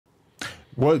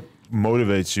What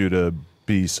motivates you to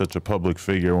be such a public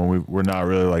figure when we're not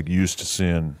really like used to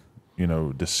seeing, you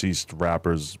know, deceased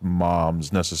rappers'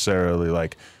 moms necessarily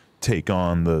like take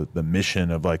on the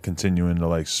mission of like continuing to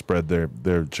like spread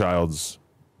their child's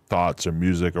thoughts or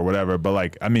music or whatever. But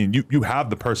like, I mean, you have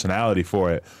the personality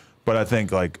for it. But I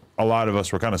think like a lot of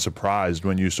us were kind of surprised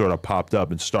when you sort of popped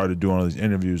up and started doing all these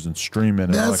interviews and streaming.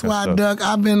 And That's all that why, stuff. Durk,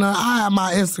 I have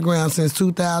my Instagram since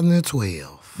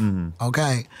 2012.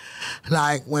 Okay?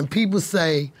 Like, when people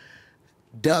say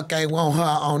Durk ain't want her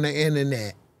on the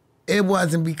internet, it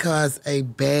wasn't because a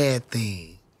bad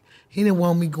thing. He didn't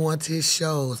want me going to his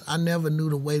shows. I never knew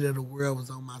the weight of the world was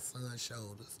on my son's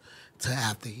shoulders till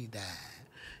after he died.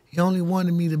 He only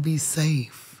wanted me to be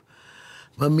safe.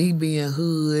 But me being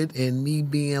hood and me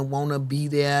being want to be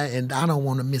there, and I don't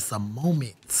want to miss a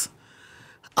moment.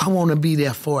 I want to be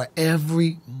there for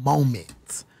every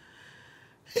moment.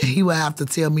 And he would have to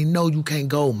tell me, no, you can't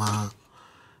go, Mom.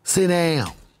 Sit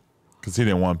down. Because he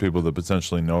didn't want people to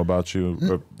potentially know about you,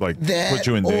 or like That, put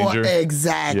you in danger.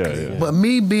 Exactly. Yeah. But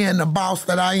me being the boss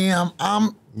that I am,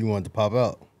 You wanted to pop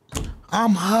out.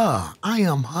 I'm her. I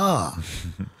am her.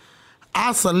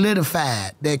 I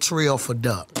solidified that trail for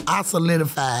Durk. I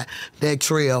solidified that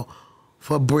trail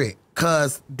for Brick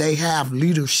because they have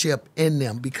leadership in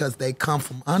them because they come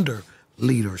from under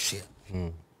leadership.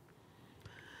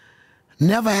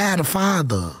 Never had a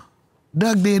father.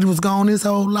 Durk Daddy was gone his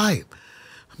whole life.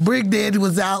 Brick Daddy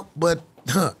was out, but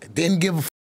didn't give a f.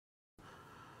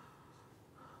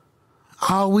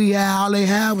 All they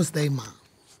had was their mom.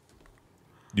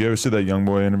 You ever see that Young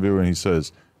Boy interview where he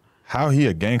says, how he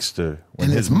a gangster when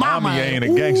And his his mommy mama ain't a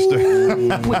gangster?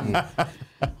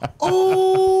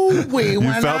 Oh, wait,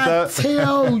 when felt I that?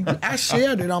 tell you, I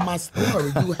shared it on my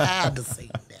story. You had to see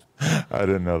that. I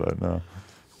didn't know that, no.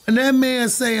 When that man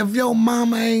say, if your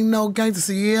mama ain't no gangster,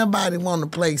 see, everybody want to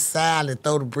play silent,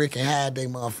 throw the brick and hide their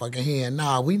motherfucking hand.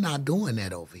 Nah, we not doing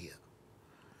that over here.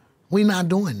 We not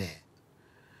doing that.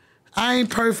 I ain't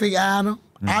perfect, Adam.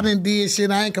 I done did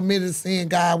shit. I ain't committed sin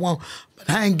God won't, but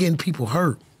I ain't getting people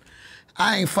hurt.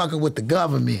 I ain't fucking with the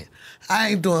government. I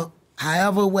ain't doing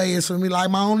however way it's for me, like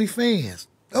my OnlyFans.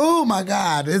 Oh my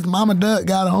God, this Mama Durk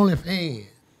got an OnlyFans.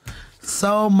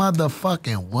 So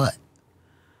motherfucking what?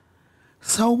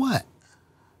 So what?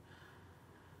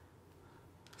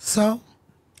 So?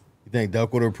 You think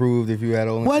Duck would have approved if you had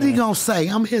OnlyFans? What he gonna say?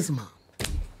 I'm his mom.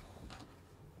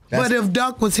 But if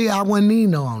Duck was here, I wouldn't need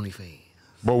no OnlyFans.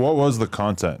 But what was the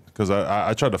content? Because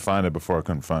I tried to find it before I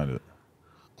couldn't find it.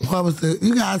 What was the?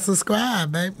 You gotta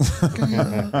subscribe, baby.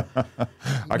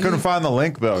 I couldn't find the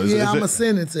link though. I'm gonna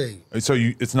send it to you. So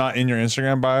it's not in your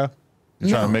Instagram bio?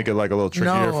 You're trying to make it like a little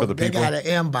trickier for the they people? gotta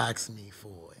inbox me for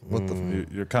it. What the?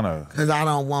 You're kind of. Because I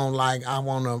don't want, like, I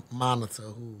want to monitor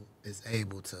who is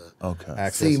able to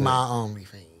see my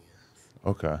OnlyFans.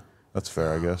 Okay, that's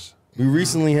fair, I guess. We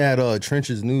recently had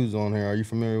Trench's News on here. Are you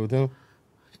familiar with him?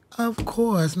 Of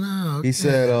course, no. He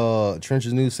said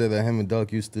Trench's News said that him and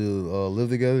Duck used to live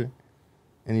together.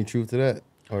 Any truth to that?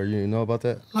 Or you know about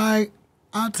that? Like,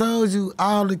 I told you,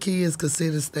 all the kids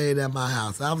considered staying at my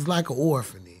house. I was like an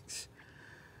orphanage.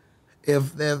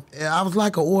 If I was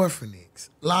like an orphanage.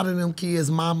 A lot of them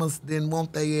kids' mamas didn't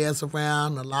want their ass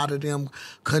around. A lot of them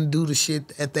couldn't do the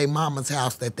shit at their mama's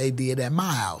house that they did at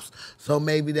my house. So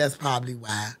maybe that's probably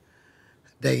why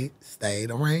they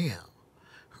stayed around.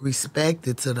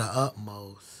 Respected to the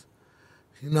utmost.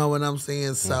 You know what I'm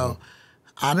saying? So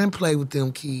I didn't play with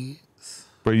them kids.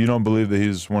 But you don't believe that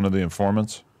he's one of the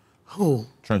informants? Who?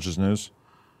 Trench's News?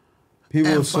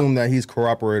 People assume that he's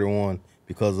corroborated one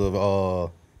because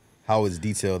of how it's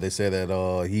detailed. They say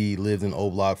that he lived in O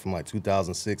Block from like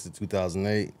 2006 to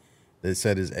 2008. They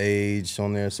said his age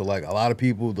on there. So like a lot of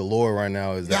people, the lore right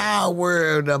now is that y'all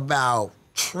worried about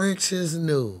Trench's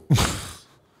News.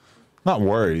 Not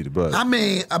worried, but I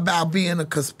mean, about being a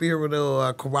conspirator or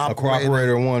a corroborator. a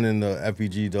corroborator one in the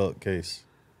FPG Duck case.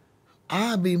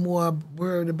 I'd be more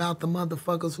worried about the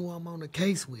motherfuckers who I'm on the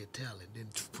case with telling than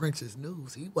Trench's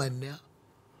News. He wasn't there.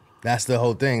 That's the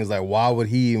whole thing. It's like, why would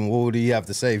he and what would he have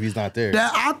to say if he's not there?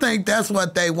 I think that's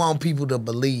what they want people to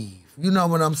believe. You know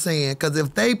what I'm saying? Because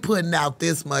if they putting out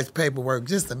this much paperwork,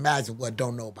 just imagine what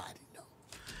don't nobody know.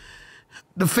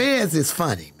 The feds is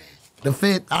funny, man. The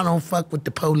Fed, I don't fuck with the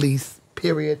police,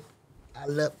 period. I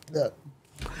love Duck.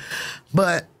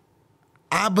 But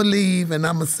I believe, and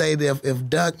I'm going to say that if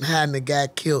Duck hadn't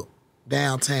got killed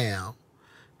downtown,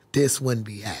 this wouldn't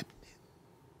be happening.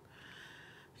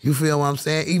 You feel what I'm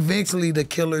saying? Eventually, the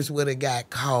killers would have got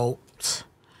caught.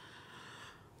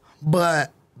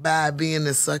 But by being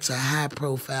in such a high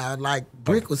profile, like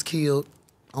Brick was killed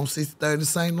on 63rd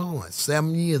St. Lawrence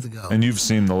 7 years ago. And you've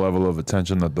seen the level of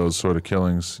attention that those sort of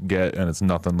killings get, and it's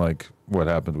nothing like what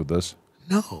happened with this.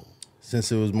 No.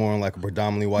 Since it was more in like a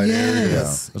predominantly white area. Yeah.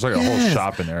 It's like a whole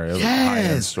shopping area, like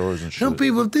high-end stores and shit. Them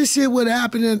people, if this shit would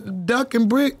happen in Durk and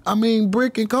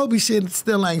Brick and Kobe shit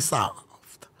still ain't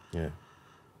solved. Yeah.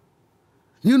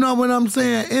 You know what I'm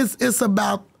saying? It's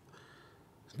about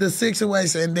the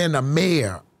situation, and then the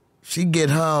mayor, she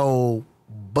get her old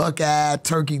buck-eyed,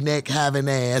 turkey neck having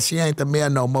ass. She ain't the mayor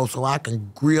no more, so I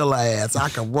can grill her ass. I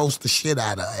can roast the shit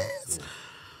out of her ass.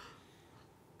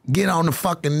 Get on the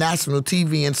fucking national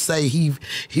TV and say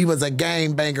he was a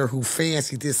gangbanger who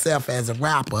fancied himself as a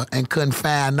rapper and couldn't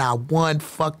find out one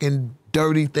fucking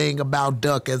dirty thing about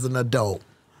Durk as an adult.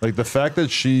 Like, the fact that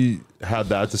she had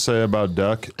that to say about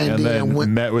Durk and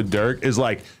then met with Durk is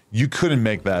like, you couldn't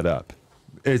make that up.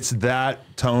 It's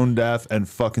that tone deaf and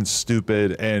fucking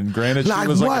stupid. And granted, like, she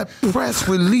was what press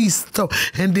release?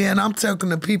 And then I'm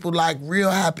talking to people like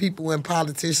real high people and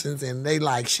politicians, and they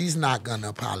like, she's not gonna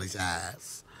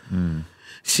apologize.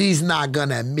 She's not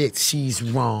gonna admit she's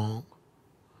wrong.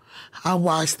 I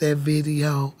watched that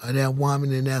video of that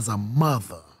woman, and as a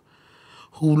mother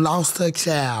who lost her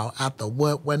child after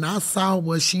when I saw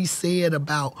what she said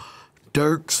about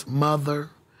Durk's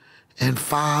mother and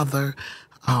father,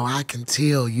 oh, I can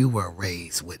tell you were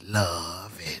raised with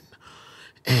love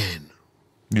and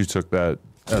you took that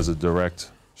as a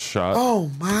direct shot. Oh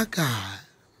my God.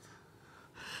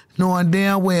 Knowing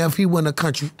damn well if he wouldn't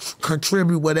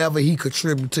contribute whatever he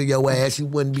contributed to your ass, you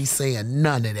wouldn't be saying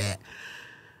none of that.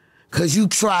 Because you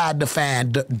tried to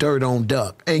find dirt on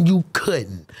Durk, and you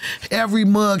couldn't. Every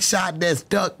mugshot that's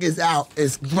Durk is out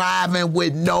is driving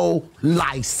with no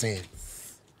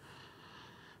license.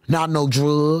 Not no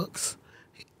drugs.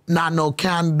 Not no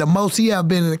county. The most he ever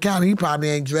been in the county, he probably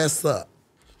ain't dressed up.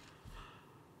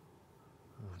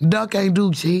 Durk ain't do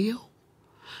jail.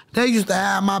 They used to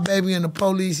have my baby in the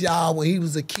police yard when he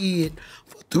was a kid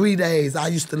for 3 days. I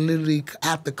used to literally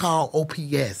have to call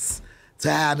OPS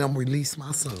to have them release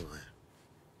my son.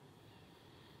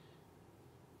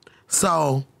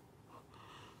 So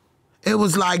it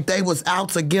was like they was out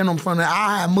to get him from there.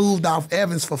 I had moved off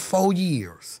Evans for 4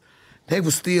 years. They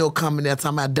was still coming there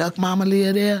talking about Duck Mama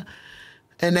live there.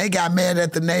 And they got mad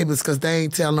at the neighbors because they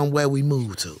ain't telling them where we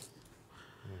moved to.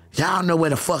 Y'all know where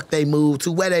the fuck they moved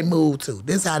to, where they moved to.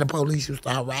 This is how the police used to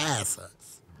harass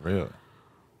us. Really?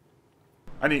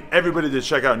 I need everybody to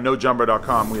check out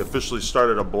NoJumper.com. We officially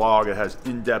started a blog. It has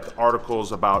in-depth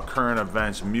articles about current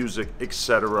events, music,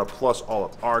 etc., plus all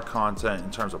of our content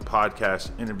in terms of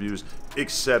podcasts, interviews,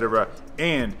 etc.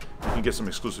 And you can get some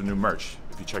exclusive new merch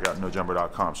if you check out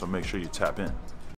NoJumper.com, so make sure you tap in.